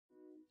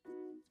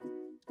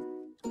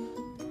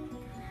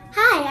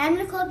I'm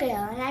Nicole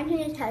Gale, and I'm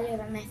here to tell you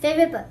about my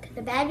favorite book,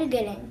 The Bad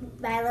Beginning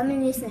by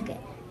Lemony Snicket.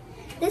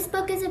 This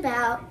book is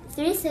about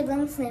three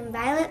siblings named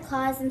Violet,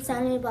 Claus, and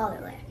Sonny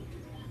Balderware.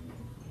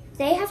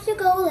 They have to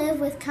go live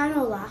with Count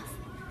Olaf.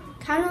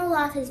 Count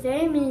Olaf is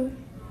very mean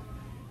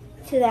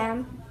to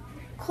them.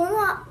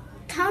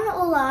 Count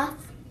Olaf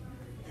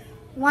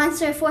wants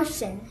their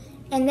fortune,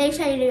 and they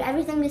try to do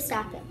everything to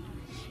stop him.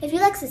 If you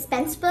like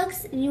suspense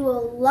books, you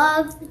will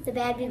love The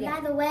Bad Beginning. By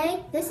the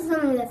way, this is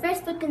only the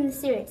first book in the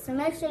series, so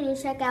make sure you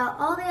check out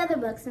all the other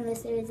books in the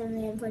series of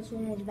The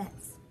Unfortunate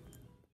Events.